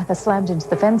 Schumacher slammed into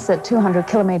the fence at 200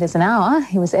 kilometres an hour.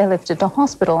 He was airlifted to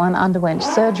hospital and underwent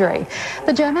surgery.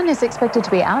 The German is expected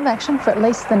to be out of action for at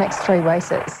least the next 3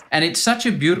 races. And it's such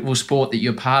a beautiful sport that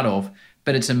you're part of,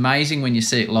 but it's amazing when you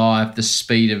see it live, the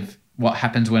speed of what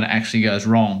happens when it actually goes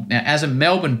wrong. Now, as a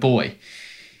Melbourne boy,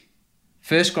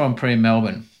 first Grand Prix in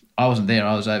Melbourne, I wasn't there,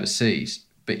 I was overseas,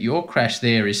 but your crash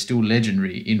there is still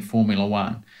legendary in Formula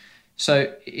One.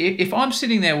 So if I'm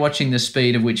sitting there watching the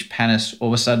speed of which Panis all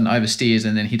of a sudden oversteers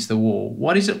and then hits the wall,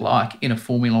 what is it like in a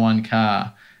Formula One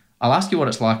car? I'll ask you what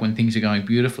it's like when things are going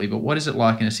beautifully, but what is it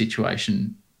like in a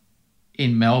situation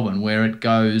in Melbourne where it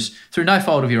goes, through no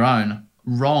fault of your own,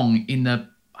 wrong in the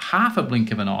half a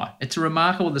blink of an eye? It's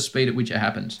remarkable the speed at which it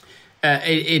happens.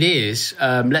 It is.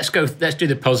 Let's do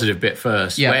the positive bit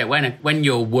first. Yeah. When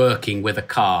you're working with a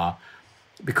car,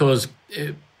 because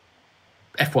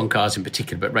F1 cars in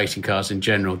particular, but racing cars in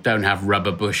general, don't have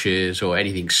rubber bushes or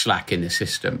anything slack in the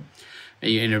system.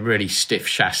 You're in a really stiff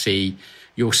chassis.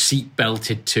 You're seat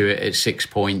belted to it at 6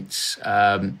 points,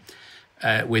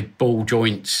 with ball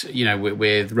joints,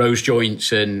 with rose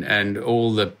joints and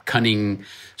all the cunning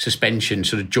suspension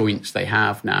sort of joints they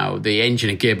have now. The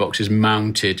engine and gearbox is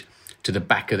mounted to the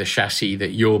back of the chassis that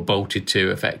you're bolted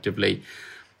to effectively,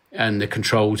 and the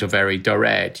controls are very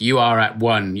direct. You are at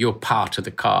one, you're part of the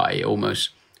car. It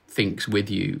almost thinks with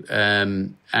you,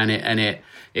 and it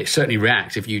certainly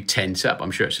reacts if you tense up. I'm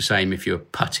sure it's the same if you're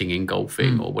putting in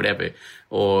golfing or whatever,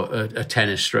 or a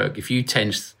tennis stroke. If you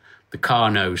tense, the car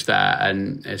knows that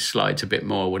and it slides a bit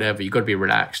more, whatever. You've got to be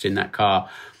relaxed in that car,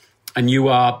 and you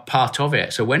are part of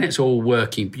it. So when it's all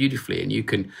working beautifully and you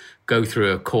can go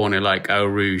through a corner like Eau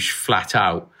Rouge flat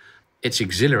out, it's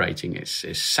exhilarating. It's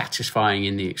satisfying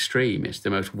in the extreme. It's the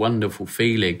most wonderful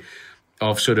feeling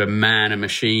of sort of man and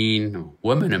machine, or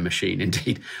woman and machine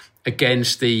indeed,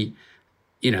 against the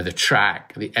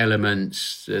track, the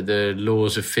elements, the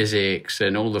laws of physics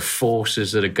and all the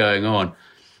forces that are going on.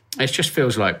 It just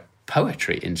feels like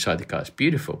poetry inside the car. It's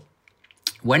beautiful.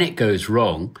 When it goes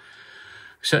wrong,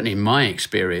 certainly in my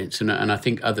experience, and I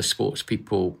think other sports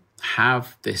people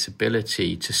have this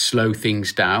ability to slow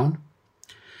things down.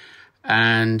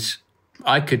 And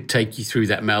I could take you through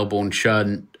that Melbourne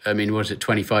shunt. I mean, was it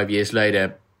 25 years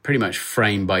later, pretty much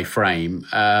frame by frame.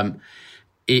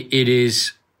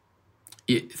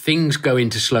 Things go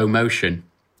into slow motion,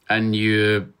 and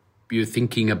you're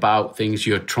thinking about things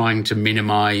you're trying to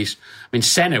minimize. I mean,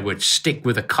 Senna would stick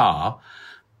with a car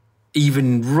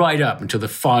even right up until the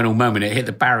final moment. It hit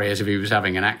the barriers if he was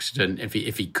having an accident, if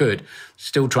he could,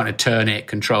 still trying to turn it,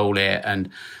 control it,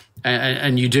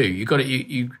 and you do. You got it.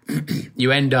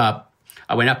 You end up.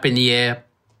 I went up in the air.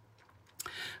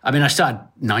 I mean, I started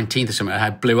 19th or something. I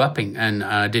blew up and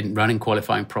I didn't run in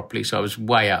qualifying properly, so I was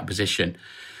way out of position.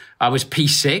 I was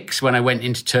P6 when I went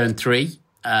into turn 3,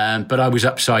 but I was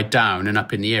upside down and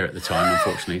up in the air at the time,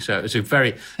 unfortunately. So it was a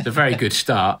very good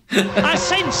start. A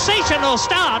sensational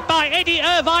start by Eddie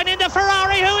Irvine in the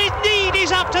Ferrari, who indeed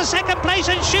is up to second place,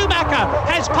 and Schumacher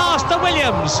has passed the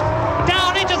Williams.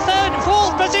 Down into third and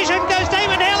fourth position goes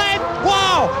Damon Hill, and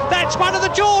wow, that's one of the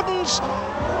Jordans.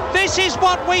 This is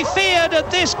what we feared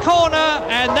at this corner,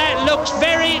 and that looks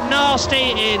very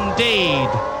nasty indeed.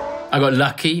 I got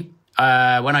lucky.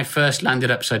 When I first landed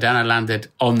upside down, I landed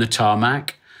on the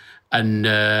tarmac and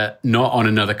not on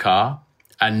another car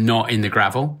and not in the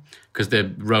gravel, because the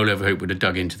rollover hoop would have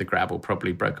dug into the gravel,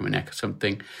 probably broken my neck or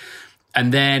something.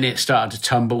 And then it started to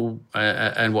tumble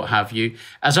and what have you.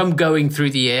 As I'm going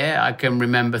through the air, I can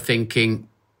remember thinking,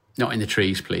 not in the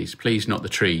trees, please. Please, not the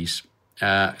trees.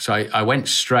 So I went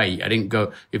straight. I didn't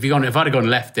go. If I'd have gone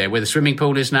left there, where the swimming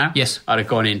pool is now, yes, I'd have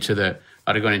gone into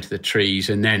the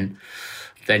trees, and then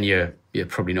you're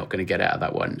probably not going to get out of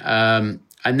that one.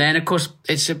 And then, of course,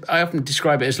 I often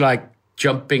describe it as like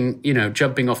jumping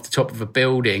off the top of a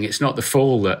building. It's not the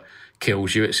fall that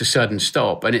kills you; it's a sudden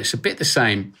stop, and it's a bit the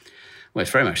same. Well,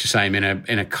 it's very much the same in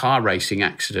a car racing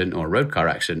accident, or a road car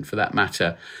accident for that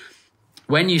matter.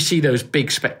 When you see those big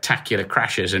spectacular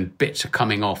crashes and bits are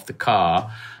coming off the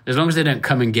car, as long as they don't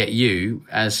come and get you,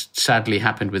 as sadly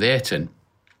happened with Ayrton,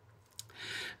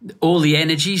 all the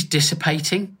energy's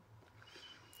dissipating.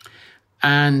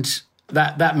 And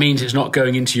that means it's not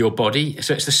going into your body.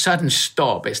 So it's the sudden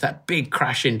stop. It's that big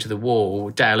crash into the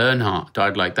wall. Dale Earnhardt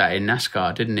died like that in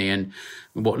NASCAR, didn't he? And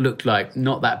what looked like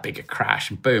not that big a crash,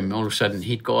 and boom, all of a sudden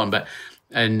he'd gone.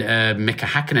 And Mika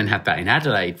Hakkinen had that in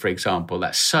Adelaide, for example,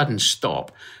 that sudden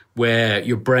stop where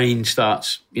your brain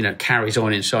starts, carries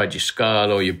on inside your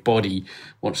skull, or your body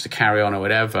wants to carry on or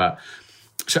whatever.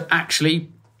 So actually,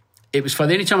 it was fun.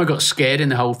 The only time I got scared in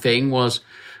the whole thing was,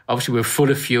 obviously, we were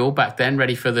full of fuel back then,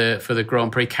 ready for the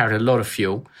Grand Prix, carried a lot of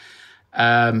fuel.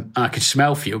 And I could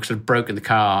smell fuel because I'd broken the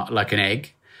car like an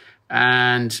egg.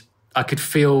 And I could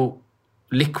feel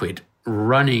liquid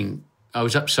running. I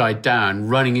was upside down,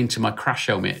 running into my crash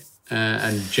helmet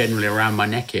and generally around my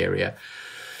neck area.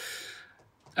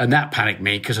 And that panicked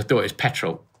me because I thought it was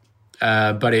petrol.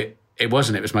 But it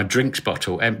wasn't. It was my drinks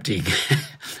bottle emptying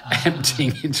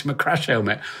into my crash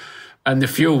helmet. And the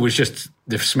fuel was just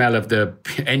the smell of the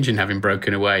engine having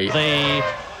broken away. The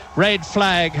red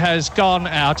flag has gone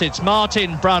out. It's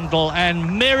Martin Brundle,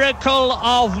 and miracle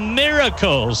of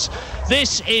miracles.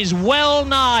 This is well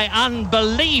nigh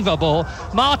unbelievable.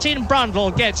 Martin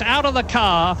Brundle gets out of the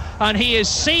car and he is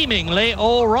seemingly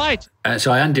all right.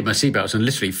 So I undid my seatbelts and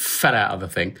literally fell out of the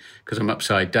thing because I'm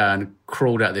upside down,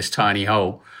 crawled out this tiny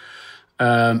hole.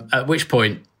 At which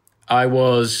point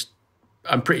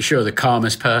I'm pretty sure the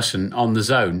calmest person on the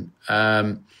zone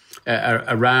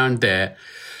around there.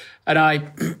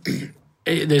 And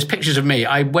there's pictures of me.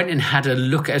 I went and had a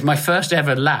look at my first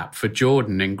ever lap for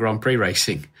Jordan in Grand Prix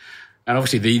racing. And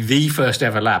obviously the first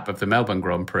ever lap of the Melbourne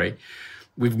Grand Prix.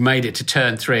 We've made it to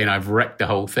turn 3 and I've wrecked the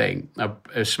whole thing.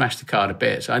 I've smashed the car to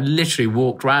bits. I literally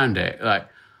walked around it like,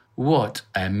 what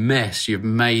a mess you've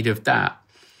made of that.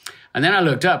 And then I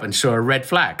looked up and saw a red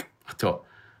flag. I thought,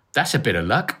 that's a bit of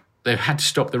luck. They've had to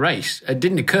stop the race. It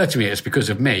didn't occur to me it's because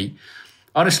of me.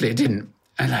 Honestly, it didn't.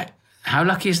 And how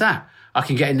lucky is that? I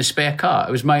can get in the spare car.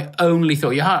 It was my only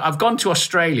thought. Yeah, I've gone to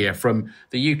Australia from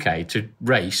the UK to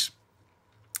race,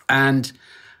 and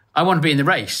I want to be in the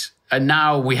race. And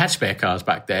now we had spare cars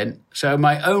back then. So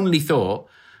my only thought,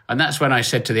 and that's when I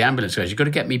said to the ambulance guys, you've got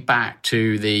to get me back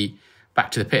to the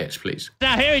pits, please.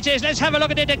 Now here it is. Let's have a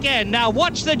look at it again. Now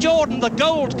watch the Jordan, the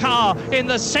gold car in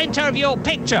the centre of your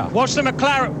picture. Watch the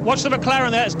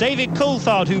McLaren. That's David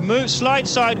Coulthard, who slides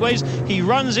sideways. He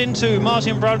runs into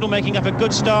Martin Brundle, making up a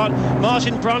good start.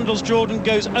 Martin Brundle's Jordan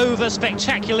goes over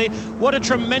spectacularly. What a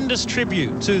tremendous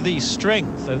tribute to the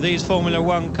strength of these Formula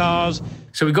One cars.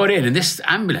 So we got in, and this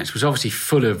ambulance was obviously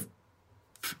full of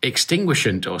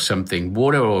extinguishant or something,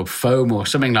 water or foam or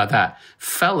something like that.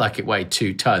 Felt like it weighed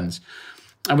 2 tons.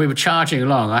 And we were charging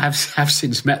along. I have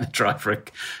since met the driver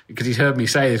because he's heard me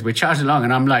say this. We're charging along,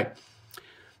 and I'm like,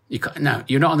 no,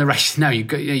 you're not on the race. No,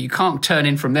 you can't turn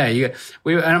in from there.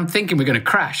 And I'm thinking we're going to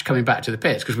crash coming back to the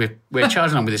pits because we're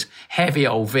charging along with this heavy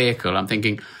old vehicle. I'm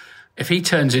thinking, if he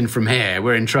turns in from here,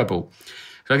 we're in trouble.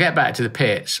 So I get back to the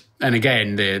pits, and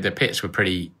again, the pits were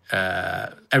pretty...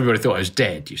 everybody thought I was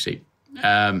dead, you see.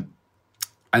 And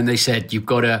they said, you've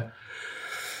got to...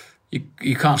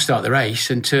 You can't start the race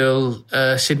until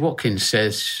Sid Watkins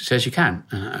says you can.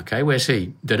 Okay, where's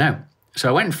he? Don't know. So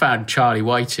I went and found Charlie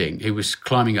Whiting, who was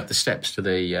climbing up the steps to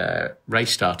the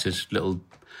race starter's little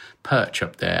perch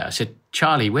up there. I said,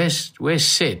 Charlie, where's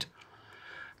Sid?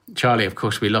 Charlie, of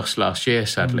course, we lost last year,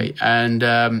 sadly. And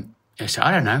I said,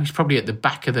 I don't know. He's probably at the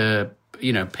back of the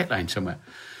pit lane somewhere.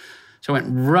 So I went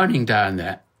running down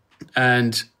there,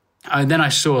 and then I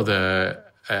saw the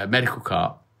medical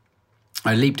car.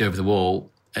 I leaped over the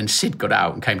wall, and Sid got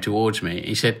out and came towards me.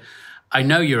 He said, I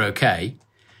know you're okay,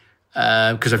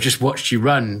 because I've just watched you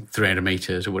run 300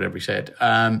 metres or whatever he said.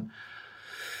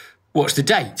 What's the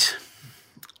date?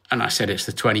 And I said, it's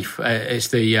the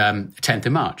 10th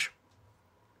of March.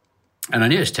 And I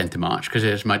knew it was 10th of March because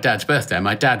it was my dad's birthday.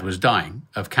 My dad was dying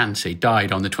of cancer. He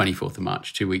died on the 24th of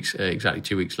March, exactly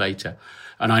 2 weeks later.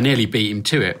 And I nearly beat him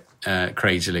to it,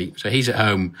 crazily. So he's at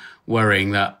home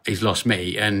worrying that he's lost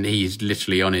me, and he's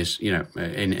literally on his,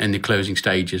 in the closing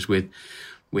stages with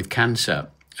cancer.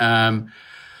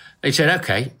 They said,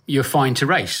 OK, you're fine to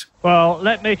race. Well,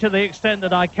 let me, to the extent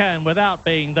that I can, without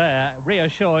being there,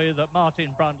 reassure you that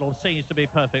Martin Brundle seems to be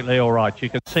perfectly all right. You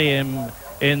can see him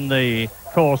in the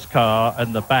course car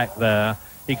and the back there.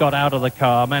 He got out of the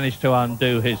car, managed to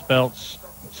undo his belts.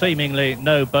 Seemingly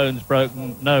no bones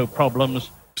broken, no problems.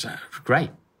 So,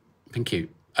 great. Thank you.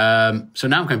 So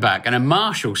now I'm coming back, and a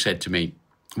marshal said to me,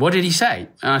 what did he say?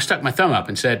 And I stuck my thumb up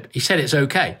and said, he said it's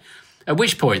OK. At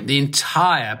which point, the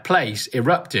entire place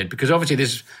erupted because obviously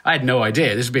I had no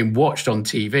idea. This had been watched on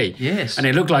TV. Yes. And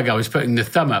it looked like I was putting the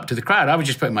thumb up to the crowd. I was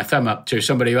just putting my thumb up to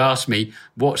somebody who asked me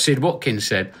what Sid Watkins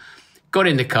said. Got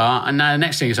in the car, and now the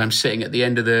next thing is I'm sitting at the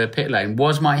end of the pit lane.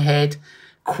 Was my head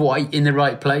quite in the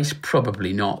right place?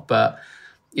 Probably not. But,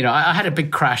 I had a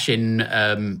big crash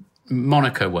in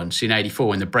Monaco once in '84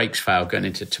 when the brakes failed going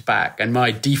into Tabac. And my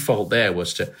default there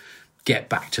was to get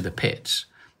back to the pits.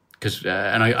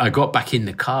 And I got back in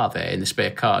the car there, in the spare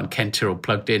car, and Ken Tyrrell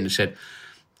plugged in and said,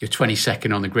 you're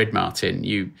 22nd on the grid, Martin.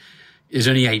 There's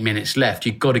only 8 minutes left.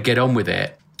 You've got to get on with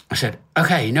it. I said,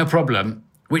 OK, no problem.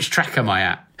 Which track am I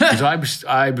at? Because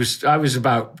I was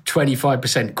about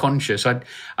 25% conscious. I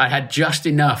had just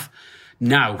enough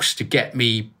nous to get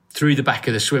me through the back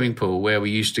of the swimming pool where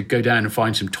we used to go down and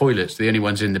find some toilets, the only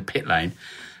ones in the pit lane,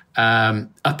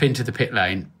 up into the pit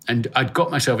lane. And I'd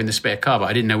got myself in the spare car, but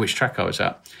I didn't know which track I was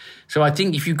at. So I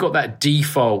think if you've got that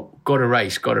default, got to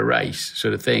race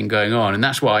sort of thing going on, and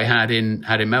that's what I had in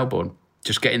Melbourne,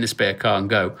 just get in the spare car and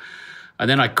go. And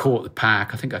then I caught the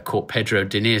pack. I think I caught Pedro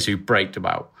Diniz, who braked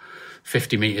about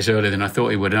 50 metres earlier than I thought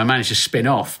he would. And I managed to spin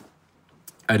off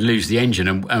and lose the engine.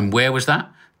 And where was that?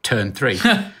 Turn 3.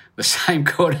 The same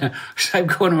corner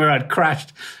where I'd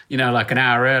crashed, like an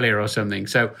hour earlier or something.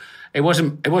 So it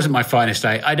wasn't my finest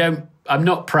day. I'm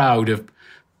not proud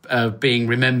of being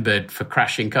remembered for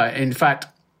crashing. In fact,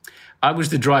 I was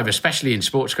the driver, especially in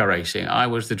sports car racing, I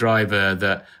was the driver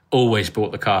that always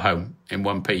brought the car home in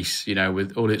one piece,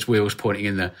 with all its wheels pointing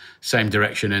in the same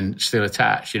direction and still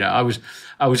attached. I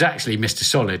was actually Mr.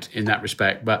 Solid in that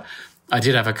respect, but I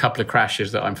did have a couple of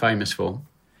crashes that I'm famous for.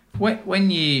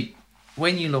 When you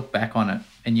look back on it,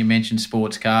 and you mentioned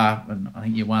sports car, and I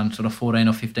think you won sort of 14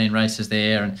 or 15 races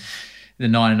there, and the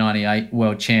 1998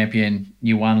 world champion,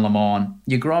 you won Le Mans.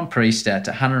 Your Grand Prix stats,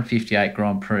 158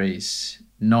 Grand Prix,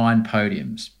 9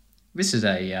 podiums. This is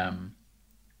a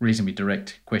reasonably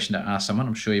direct question to ask someone.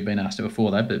 I'm sure you've been asked it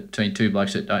before, though, but between two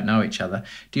blokes that don't know each other.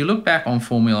 Do you look back on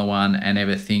Formula One and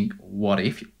ever think, what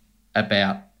if,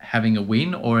 about having a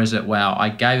win? Or is it, wow, I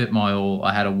gave it my all,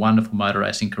 I had a wonderful motor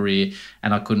racing career,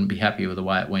 and I couldn't be happier with the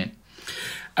way it went?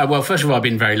 Well, first of all, I've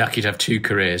been very lucky to have 2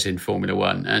 careers in Formula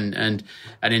One, and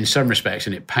in some respects,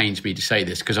 and it pains me to say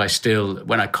this, because I still,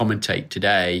 when I commentate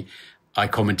today, I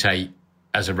commentate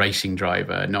as a racing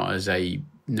driver, not as a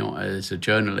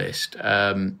journalist.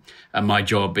 And my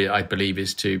job, I believe,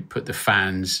 is to put the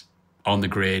fans on the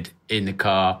grid, in the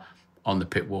car, on the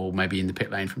pit wall, maybe in the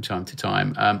pit lane from time to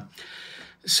time.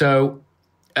 So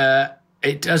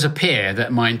it does appear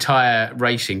that my entire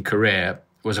racing career,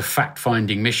 was a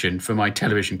fact-finding mission for my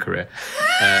television career,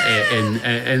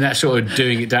 and that sort of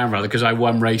doing it down rather, because I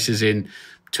won races in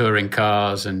touring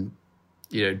cars and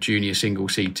junior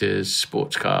single-seaters,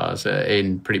 sports cars,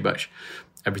 in pretty much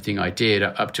everything I did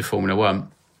up to Formula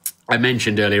One. I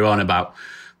mentioned earlier on about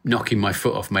knocking my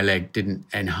foot off my leg didn't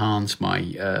enhance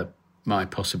my my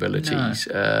possibilities,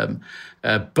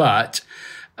 but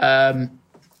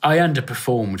I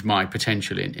underperformed my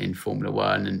potential in Formula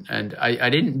One, and I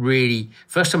didn't really.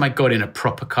 First time I got in a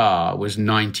proper car was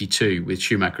 '92 with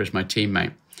Schumacher as my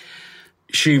teammate.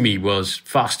 Schumi was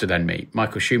faster than me,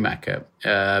 Michael Schumacher.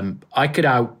 I could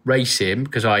outrace him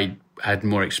because I had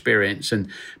more experience, and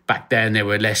back then there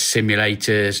were less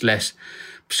simulators, less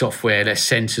software, less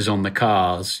sensors on the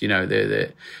cars.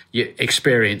 The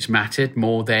experience mattered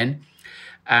more then,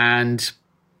 and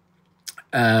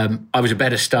I was a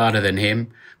better starter than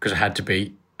him because I had to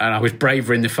be, and I was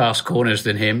braver in the fast corners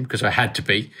than him because I had to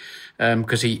be,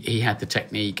 because he had the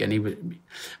technique, and he was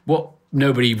what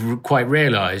nobody quite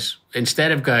realised.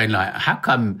 Instead of going like, how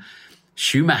come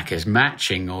Schumacher's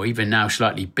matching or even now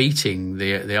slightly beating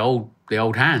the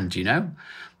old hand,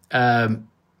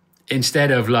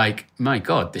 instead of like, my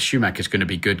God, the Schumacher's going to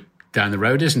be good down the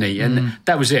road, isn't he? And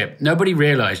that was it. Nobody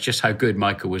realised just how good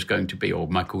Michael was going to be, or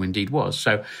Michael indeed was.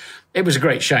 So it was a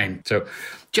great shame. So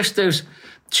just those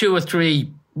 2 or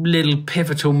 3 little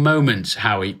pivotal moments,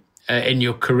 Howie, in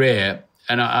your career,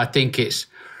 and I think it's,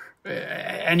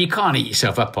 and you can't eat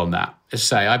yourself up on that. As I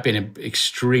say, I've been an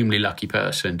extremely lucky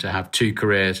person to have 2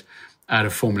 careers out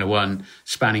of Formula One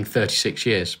spanning 36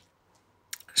 years.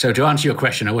 So to answer your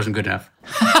question, I wasn't good enough.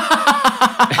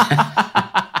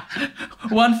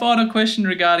 One final question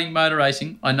regarding motor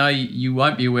racing. I know you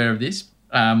won't be aware of this.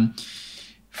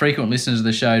 Frequent listeners of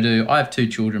the show do. I have 2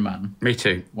 children, Martin. Me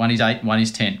too. One is 8, one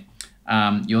is 10.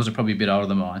 Yours are probably a bit older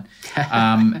than mine.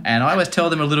 And I always tell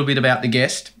them a little bit about the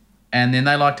guest, and then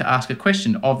they like to ask a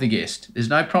question of the guest. There's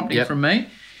no prompting from me.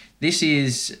 This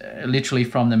is literally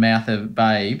from the mouth of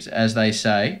babes, as they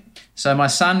say. So my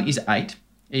son is 8.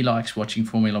 He likes watching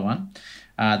Formula One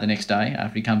the next day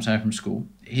after he comes home from school.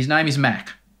 His name is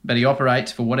Mac, but he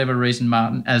operates, for whatever reason,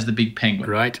 Martin, as the Big Penguin.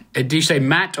 Right. Do you say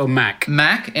Matt or Mac?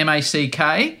 Mac,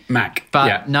 M-A-C-K. Mac.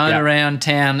 But known around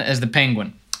town as the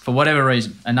Penguin, for whatever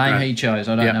reason. A name he chose,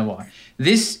 I don't know why.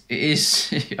 This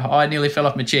is, I nearly fell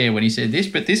off my chair when he said this,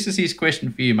 but this is his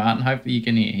question for you, Martin. Hopefully you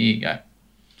can hear. Here you go.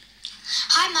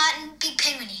 Hi, Martin. Big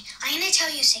Penguin here. I'm going to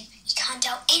tell you a secret. You can't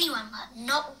tell anyone, Martin.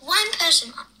 Not one person,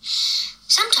 Martin.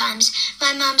 Sometimes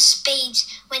my mum speeds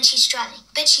when she's driving,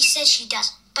 but she says she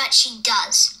doesn't. But she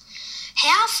does.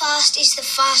 How fast is the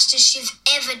fastest you've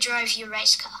ever drove your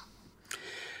race car?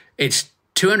 It's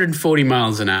 240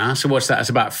 miles an hour. So what's that? It's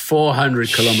about 400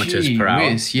 kilometres per hour.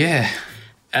 Whiz, yeah.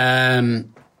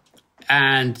 And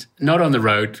not on the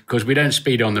road, because we don't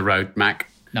speed on the road,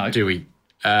 Mac. No. Do we?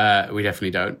 We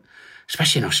definitely don't.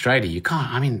 Especially in Australia. You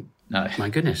can't. I mean, no. My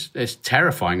goodness. It's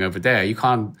terrifying over there. You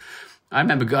can't. I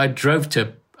remember I drove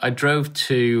to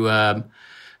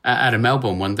out of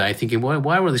Melbourne one day thinking, why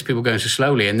are all these people going so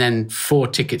slowly? And then 4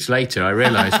 tickets later, I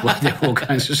realised why they're all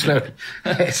going so slowly.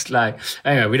 It's like,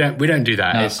 anyway, we don't do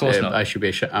that. No, of course not. I should be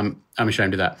ashamed. I'm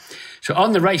ashamed of that. So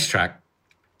on the racetrack,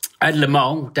 at Le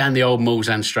Mans, down the old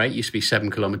Mulsanne Straight, used to be 7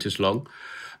 kilometres long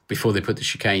before they put the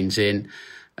chicanes in.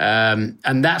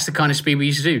 And that's the kind of speed we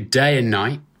used to do, day and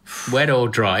night, wet or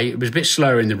dry. It was a bit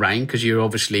slower in the rain because you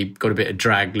obviously got a bit of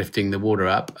drag lifting the water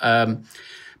up.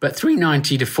 But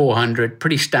 390 to 400,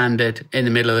 pretty standard in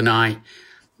the middle of the night.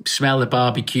 Smell the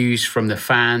barbecues from the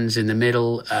fans in the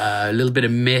middle, a little bit of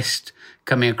mist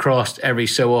coming across every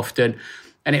so often.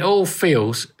 And it all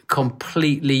feels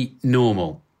completely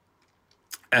normal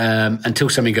until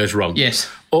something goes wrong. Yes.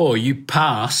 Or you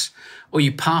pass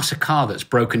a car that's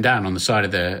broken down on the side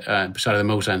of the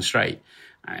Mulsanne Straight.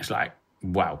 And it's like,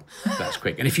 wow, that's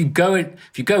quick. And if you go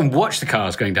and watch the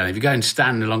cars going down, if you go and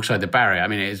stand alongside the barrier, I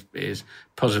mean, it is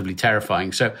positively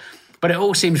terrifying. So, but it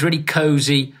all seems really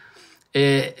cozy,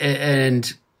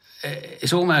 and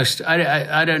it's almost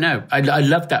I don't know. I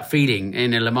love that feeling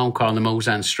in a Le Mans car on the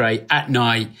Mulsanne Straight at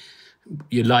night.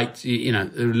 Your lights, a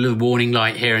little warning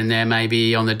light here and there,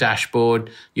 maybe on the dashboard.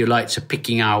 Your lights are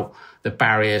picking out the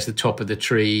barriers, the top of the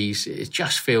trees. It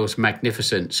just feels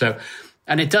magnificent. So,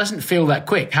 and it doesn't feel that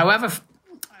quick. However,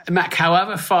 Mac,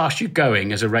 however fast you're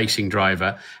going as a racing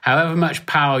driver, however much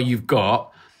power you've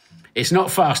got, it's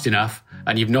not fast enough,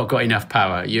 and you've not got enough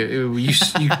power. You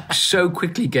so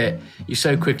quickly get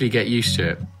used to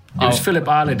it. It was Phillip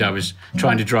Island I was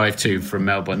trying to drive to from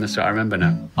Melbourne. That's what I remember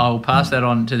now. I'll pass that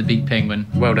on to the Big Penguin.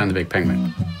 Well done, the Big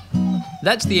Penguin.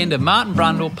 That's the end of Martin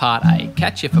Brundle Part A.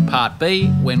 Catch you for Part B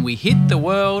when we hit the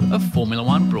world of Formula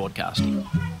One broadcasting.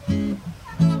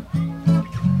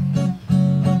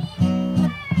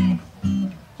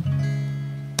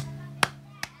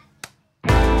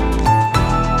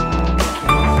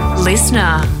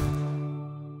 Listener.